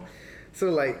terrible. So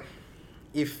like,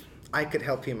 if I could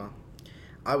help him,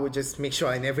 I would just make sure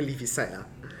I never leave his side.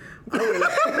 I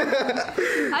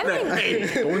mean, Hey,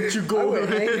 don't you I go would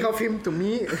away. handcuff him to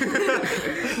me.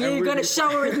 you're gonna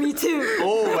shower with me too,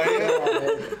 Oh my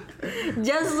god.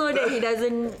 just so that he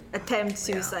doesn't attempt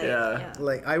suicide. Yeah.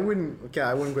 Like I wouldn't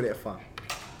go that far.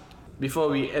 Before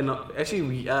we end up, actually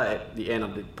we are at the end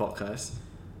of the podcast.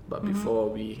 But before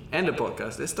we end the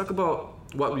podcast, let's talk about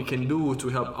what we can do to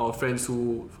help our friends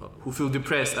who feel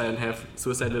depressed and have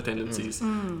suicidal tendencies.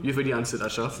 You've already answered,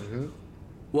 Ashraf.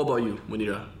 What about you,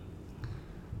 Munira?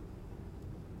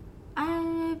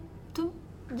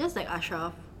 Just like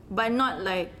Ashraf, but not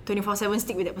like 24/7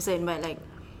 stick with that person, but like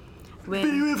when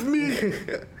with me.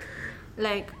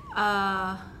 like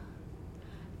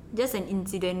just an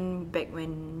incident back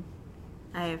when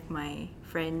I have my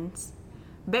friends.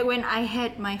 Back when I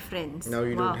had my friends. Now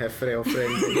you don't have friends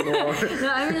anymore.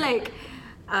 No, I mean like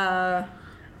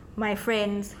my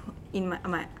friends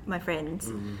my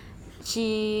friends.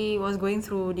 She was going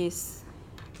through this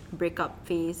breakup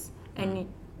phase, and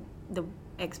the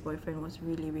ex-boyfriend was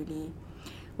really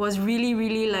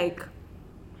like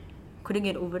couldn't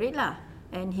get over it lah,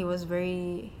 and he was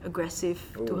very aggressive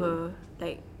to her,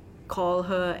 like call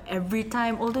her every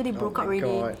time, although they broke up already.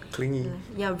 God, clingy.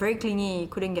 Yeah, very clingy,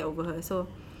 couldn't get over her. So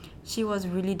she was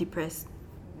really depressed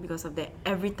because of that.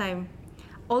 Every time,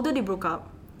 although they broke up,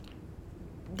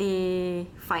 they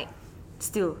fight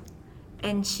still,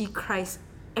 and she cries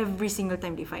every single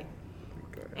time they fight.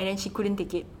 And then she couldn't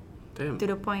take it. Damn. To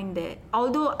the point that,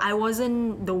 although I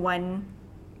wasn't the one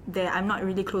that, I'm not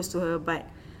really close to her, but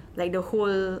like the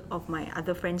whole of my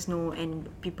other friends know, and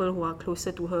people who are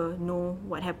closer to her know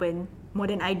what happened more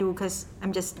than I do, because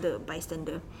I'm just the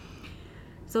bystander.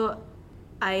 So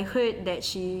I heard that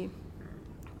she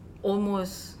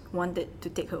almost wanted to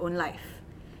take her own life.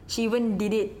 She even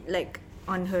did it like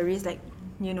on her wrist, like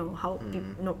you know how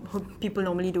people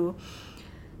normally do.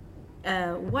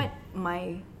 What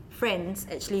my friends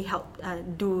actually help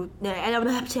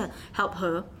help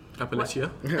her. Appalachia?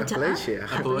 Appalachia.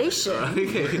 What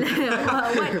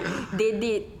they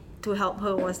did to help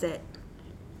her was that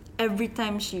every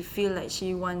time she feel like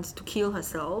she wants to kill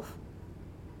herself,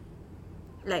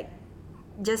 like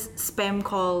just spam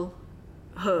call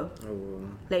her.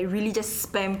 Like really just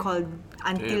spam call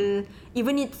until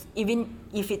even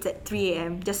if it's at 3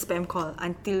 a.m, just spam call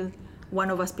until one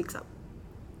of us picks up.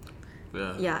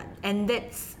 Yeah, and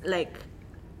that's like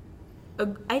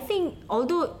I think,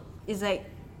 although it's like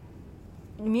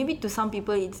maybe to some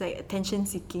people it's like attention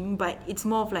seeking, but it's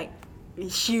more of like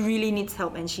she really needs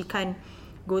help and she can't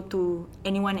go to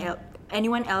anyone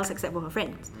else except for her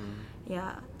friends.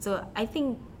 Yeah, so I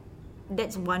think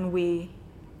that's one way,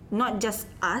 not just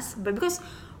us, but because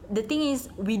the thing is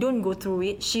we don't go through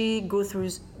it, she goes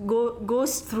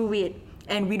through it,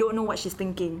 and we don't know what she's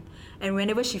thinking. And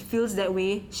whenever she feels that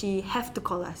way, she have to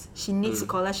call us. She needs to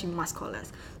call us. She must call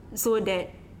us, so that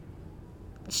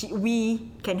we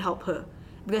can help her,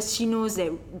 because she knows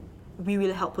that we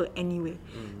will help her anyway.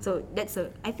 So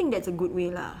I think that's a good way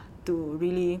lah to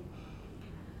really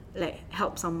like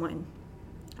help someone.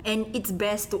 And it's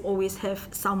best to always have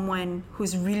someone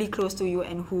who's really close to you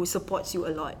and who supports you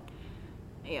a lot.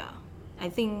 Yeah, I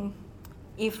think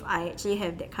if I actually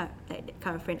have that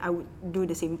kind of friend, I would do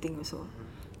the same thing also.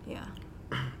 Yeah.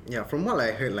 Yeah, from what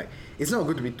I heard, like it's not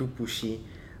good to be too pushy.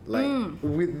 Like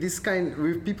with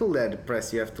people that are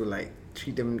depressed, you have to like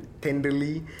treat them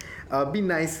tenderly, be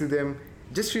nice to them,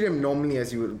 just treat them normally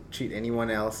as you would treat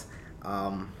anyone else,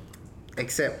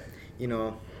 except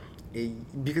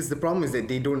because the problem is that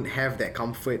they don't have that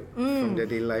comfort from their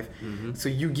daily life. So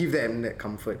you give them that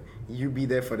comfort. You be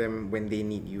there for them when they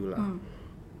need you lah.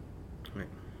 Right.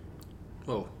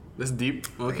 Oh, that's deep.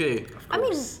 Okay. I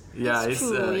mean, it's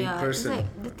true. Person. It's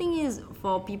like, the thing is,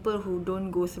 for people who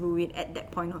don't go through it at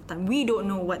that point of time, we don't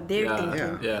know what they're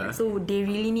thinking. Yeah. So they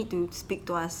really need to speak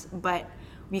to us, but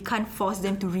we can't force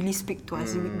them to really speak to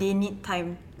us. They need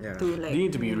time to like. They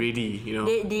need to be ready,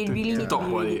 They really need to talk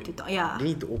be about ready it. to talk. Yeah.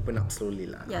 They need to open up slowly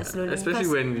lah. Yeah, slowly. Especially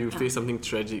when you face something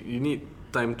tragic, you need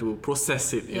time to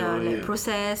process it.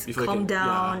 Process, calm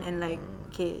down, and like,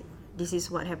 okay, this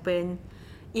is what happened.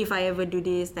 If I ever do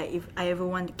this, like if I ever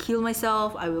want to kill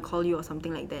myself, I will call you or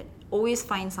something like that. Always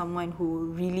find someone who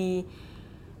really,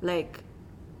 like,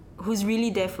 who's really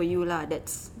there for you lah.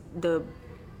 That's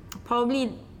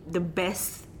probably the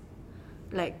best,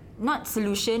 like, not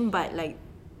solution, but like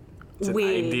it's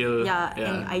way.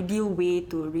 An ideal way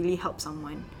to really help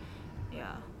someone.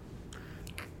 Yeah.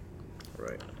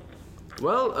 Right.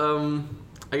 Well,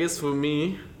 I guess for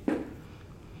me,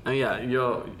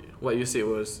 what you said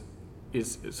was,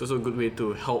 it's also a good way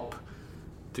to help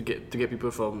to get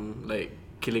people from like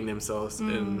killing themselves.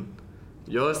 And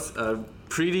yours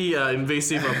pretty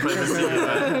invasive of privacy.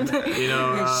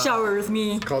 Shower with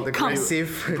me. It's called aggressive.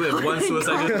 One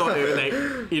suicidal thought like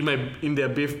in their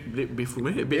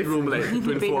bedroom like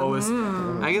 24 hours.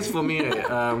 I guess for me,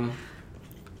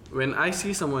 when I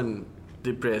see someone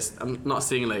depressed, I'm not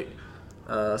saying like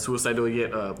suicidal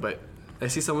yet, but I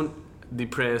see someone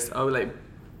depressed, I would like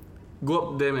go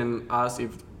up to them and ask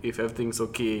if everything's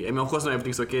okay. I mean, of course not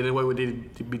everything's okay, then why would they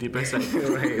be depressed? Like?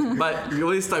 Right. But we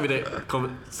always start with the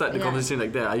conversation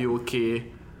like that. Are you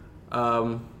okay?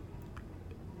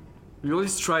 We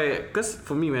always try, because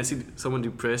for me when I see someone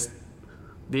depressed,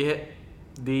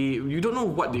 you don't know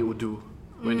what they will do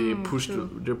when they push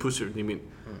their limit.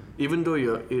 Even though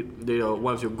they are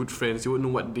one of your good friends, you won't know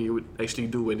what they would actually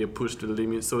do when they're pushed to the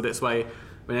limit. So that's why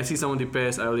when I see someone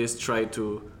depressed, I always try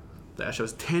to, like I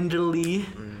should tenderly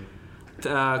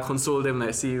console them,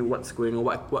 like see what's going on,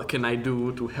 what can I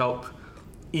do to help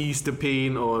ease the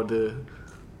pain or the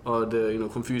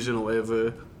confusion or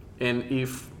whatever. And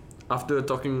if after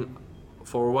talking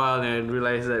for a while and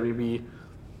realize that maybe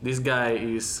this guy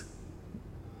is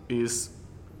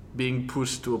being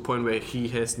pushed to a point where he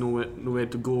has nowhere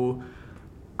to go,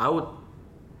 I would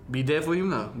be there for him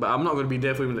now. But I'm not going to be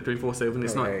there for him like 24/7.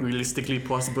 It's not realistically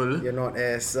possible. You're not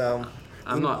as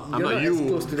I'm not as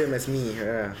close to them as me.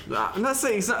 Yeah. I'm not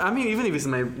saying it's not, I mean, even if it's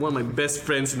one of my best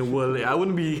friends in the world, I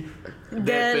wouldn't be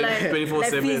there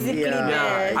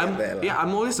 24/7.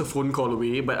 I'm always a phone call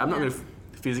away, but I'm not going to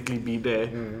physically be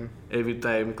there every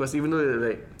time. Because even though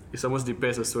like if someone's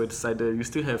depressed or suicidal, you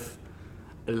still have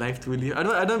a life to live. I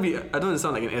don't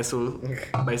sound like an asshole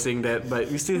by saying that, but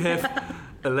you still have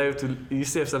a life to. You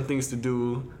still have some things to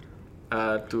do,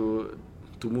 to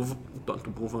live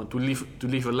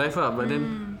a life up. But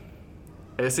then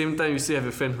at the same time, you still have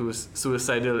a friend who's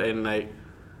suicidal and like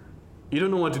you don't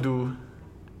know what to do.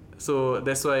 So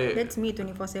that's why. That's me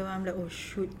 24/7. I'm like, oh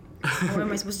shoot. What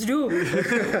am I supposed to do?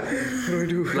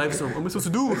 Life song. What am I supposed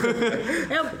to do?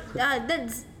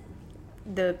 That's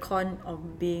the con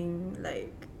of being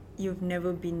like you've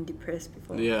never been depressed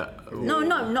before. Yeah. No,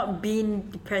 not being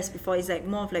depressed before. It's like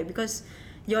more of like because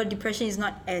your depression is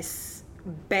not as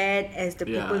bad as the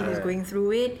people who's going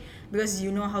through it because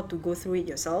you know how to go through it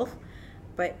yourself.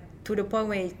 But to the point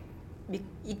where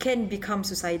it can become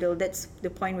suicidal. That's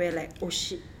the point where like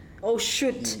oh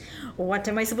shoot, what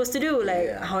am I supposed to do?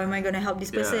 Like how am I gonna help this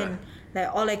person? Like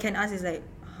all I can ask is like,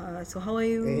 so how are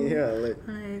you? Yeah, like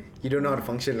you don't know how to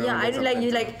function. Yeah, I like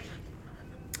you like.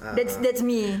 That's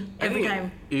me every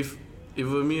time. If it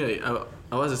were me, I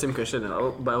ask the same question,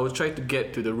 but I will try to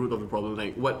get to the root of the problem.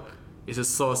 Like what is the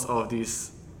source of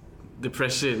this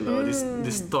depression or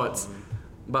these thoughts?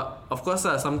 But of course,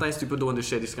 sometimes people don't want to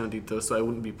share this kind of details, so I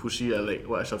wouldn't be pushy like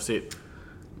what Ashraf said.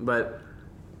 But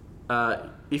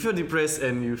if you're depressed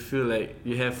and you feel like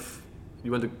you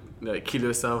want to like kill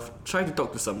yourself, try to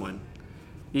talk to someone.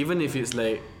 Even if it's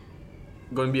like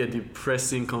going to be a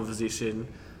depressing conversation,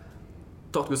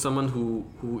 talk to someone who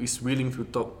is willing to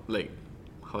talk like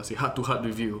heart to heart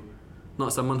with you,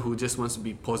 not someone who just wants to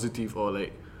be positive or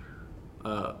like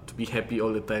to be happy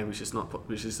all the time, which is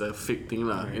a fake thing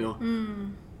lah. You know.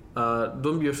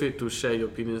 Don't be afraid to share your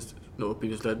opinions. No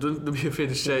opinions lah. Don't be afraid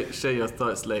to share your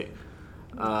thoughts like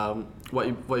what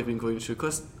you've been going through,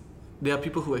 because there are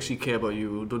people who actually care about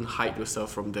you. Don't hide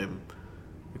yourself from them,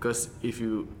 because if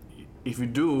you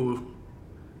do,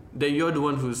 then you're the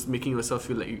one who's making yourself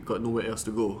feel like you got nowhere else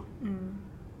to go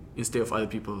instead of other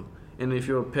people. And if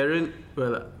you're a parent,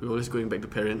 well, we're always going back to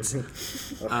parents.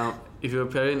 If you're a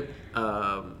parent,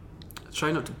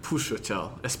 try not to push your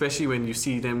child, especially when you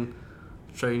see them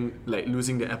trying like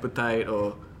losing their appetite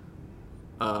or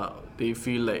they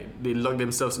feel like they lock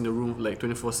themselves in the room like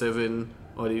 24/7,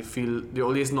 or they feel they're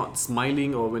always not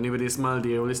smiling, or whenever they smile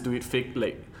they always do it fake,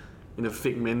 like in a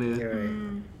fake manner.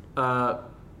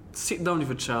 Sit down with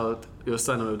your child, your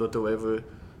son or your daughter, whatever.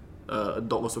 A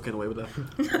dog also can, whatever.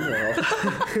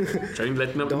 Trying to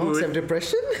lighten up the mood. Dogs have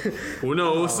depression? Who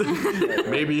knows?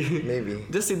 Maybe.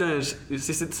 Just sit down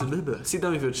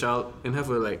with your child and have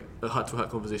a heart-to-heart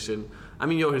conversation. I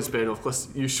mean, you're his parent, of course.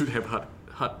 You should have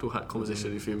heart-to-heart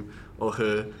conversation with him or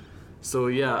her. So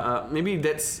yeah, maybe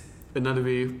that's another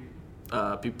way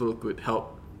people could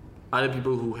help other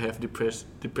people who have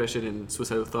depression and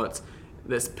suicidal thoughts.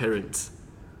 That's parents.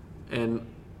 And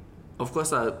of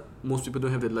course, most people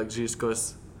don't have the luxuries,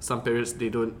 because some parents, they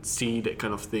don't see that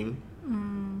kind of thing.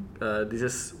 They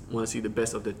just want to see the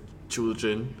best of the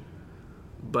children.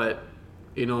 But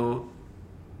even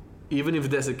if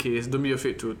that's the case, don't be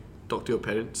afraid to talk to your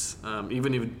parents.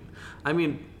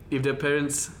 If their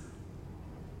parents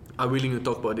are willing to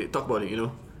talk about it,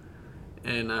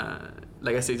 And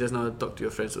like I said just now, talk to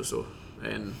your friends also,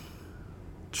 and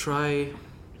try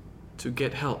to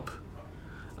get help.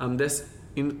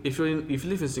 If you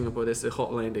live in Singapore, there's a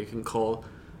hotline that you can call,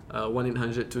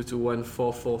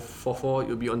 1-800-221-4444.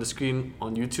 It'll be on the screen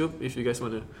on YouTube if you guys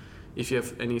wanna. If you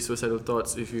have any suicidal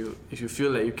thoughts, if you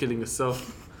feel like you're killing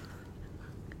yourself,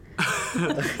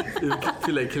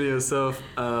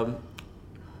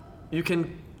 you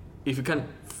can. If you can't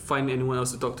find anyone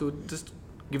else to talk to, just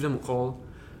give them a call.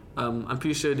 I'm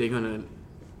pretty sure they're gonna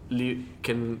let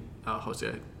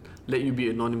you be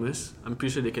anonymous. I'm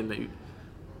pretty sure they can let you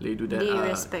do that. They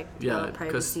respect your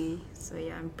privacy, so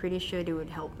yeah, I'm pretty sure they would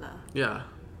help lah. Yeah,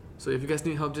 so if you guys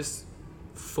need help, just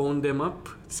phone them up.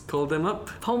 Just call them up.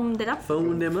 Phone them up.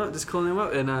 Phone them up. Just call them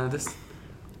up and just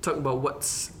talk about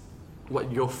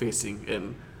what you're facing,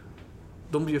 and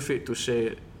don't be afraid to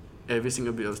share every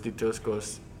single bit of details,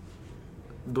 because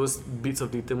those bits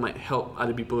of detail might help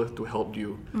other people to help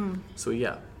you. So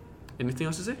yeah. Anything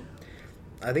else to say?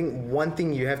 I think one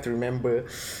thing you have to remember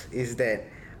is that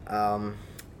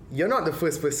you're not the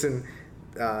first person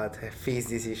to have faced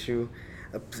this issue.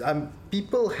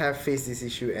 People have faced this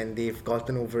issue and they've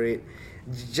gotten over it.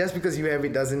 Just because you have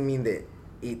it doesn't mean that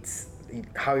it's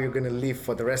how you're gonna live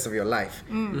for the rest of your life.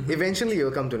 Eventually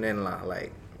you'll come to an end lah.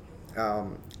 Like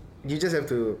you just have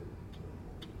to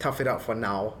tough it out for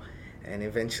now, and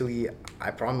eventually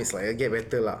I promise like it'll get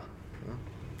better lah.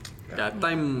 Yeah,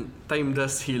 time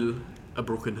does heal a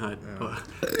broken heart.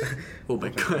 Oh my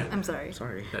god. I'm sorry.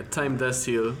 Yeah, time does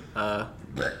heal.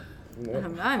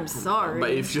 I'm sorry.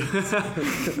 But if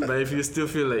you still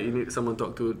feel like you need someone to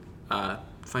talk to,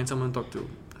 find someone to talk to.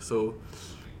 So,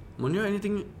 Monyo,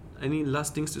 any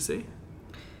last things to say?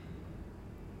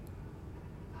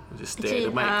 Just stare at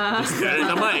the mic. Just stare at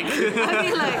the mic. I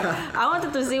feel like I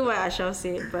wanted to say what Ashraf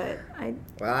said, but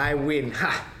I win.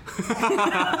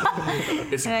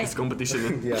 It's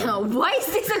competition. Yeah. Why is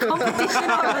this a competition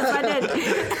all of a sudden?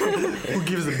 Who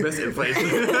gives the best advice?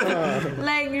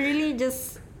 Like really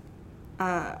just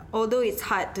although it's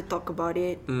hard to talk about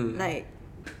it, like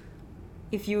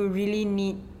if you really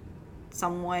need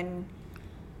someone,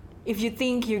 if you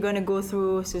think you're gonna go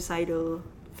through suicidal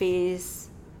phase,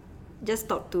 just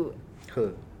talk to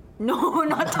her. No,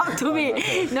 not talk to me.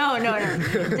 No.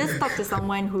 Just talk to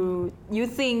someone who you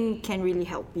think can really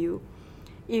help you.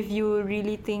 If you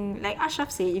really think, like Ashraf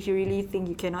said, if you really think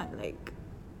you cannot like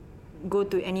go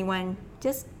to anyone,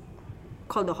 just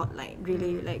call the hotline.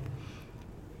 Really, like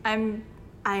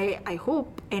I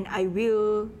hope and I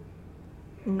will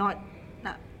not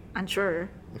unsure.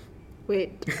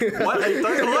 Wait. What are you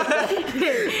talking about?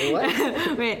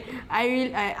 What? Wait.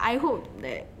 I hope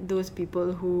that those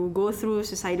people who go through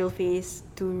suicidal phase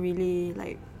to really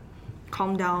like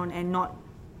calm down and not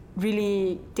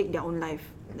really take their own life.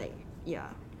 Like yeah,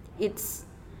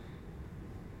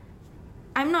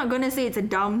 I'm not gonna say it's a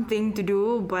dumb thing to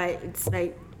do, but it's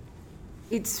like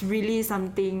it's really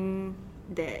something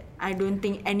that I don't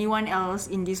think anyone else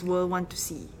in this world want to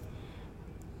see.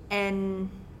 And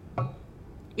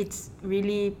it's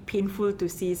really painful to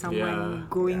see someone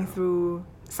going through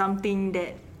something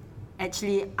that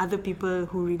actually other people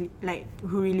who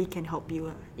really can help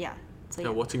you. Yeah.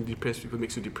 So, watching depressed people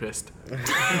makes you depressed.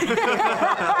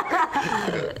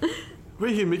 We're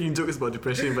here making jokes about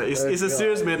depression, but it's a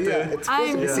serious matter.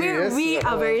 Yeah, we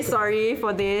are very sorry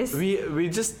for this. We're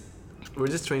just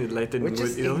trying to lighten. We're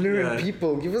just ignorant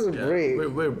people. Give us a break.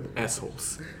 We're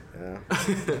assholes. Yeah.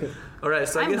 All right,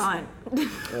 so I guess. I'm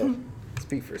not.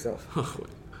 Speak for yourself.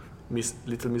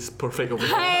 Little Miss Perfect over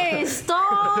here. Hey,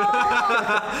 stop!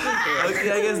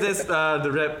 Okay, I guess that's the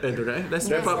wrap. Let's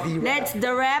wrap up. That's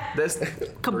the wrap. That's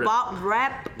Kebab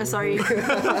wrap. Sorry.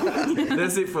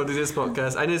 That's it for today's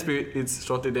podcast. I know it's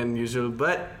shorter than usual,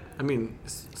 but I mean,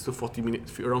 it's still 40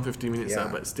 minutes, around 50 minutes,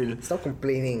 but still. Stop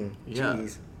complaining. Yeah.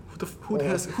 Jeez.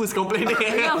 Who's complaining?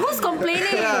 Yeah, who's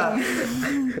complaining?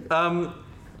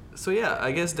 So yeah,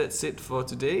 I guess that's it for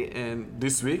today and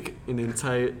this week in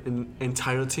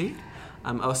entirety.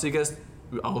 I'll see you guys.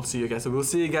 So we'll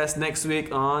see you guys next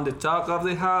week on the Talk of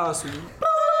the House.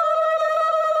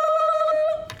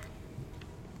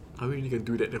 Are we really gonna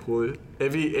do that the whole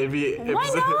every episode? Why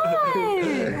not?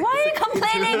 Why are you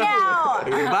complaining now?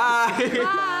 Okay, bye.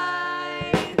 Bye.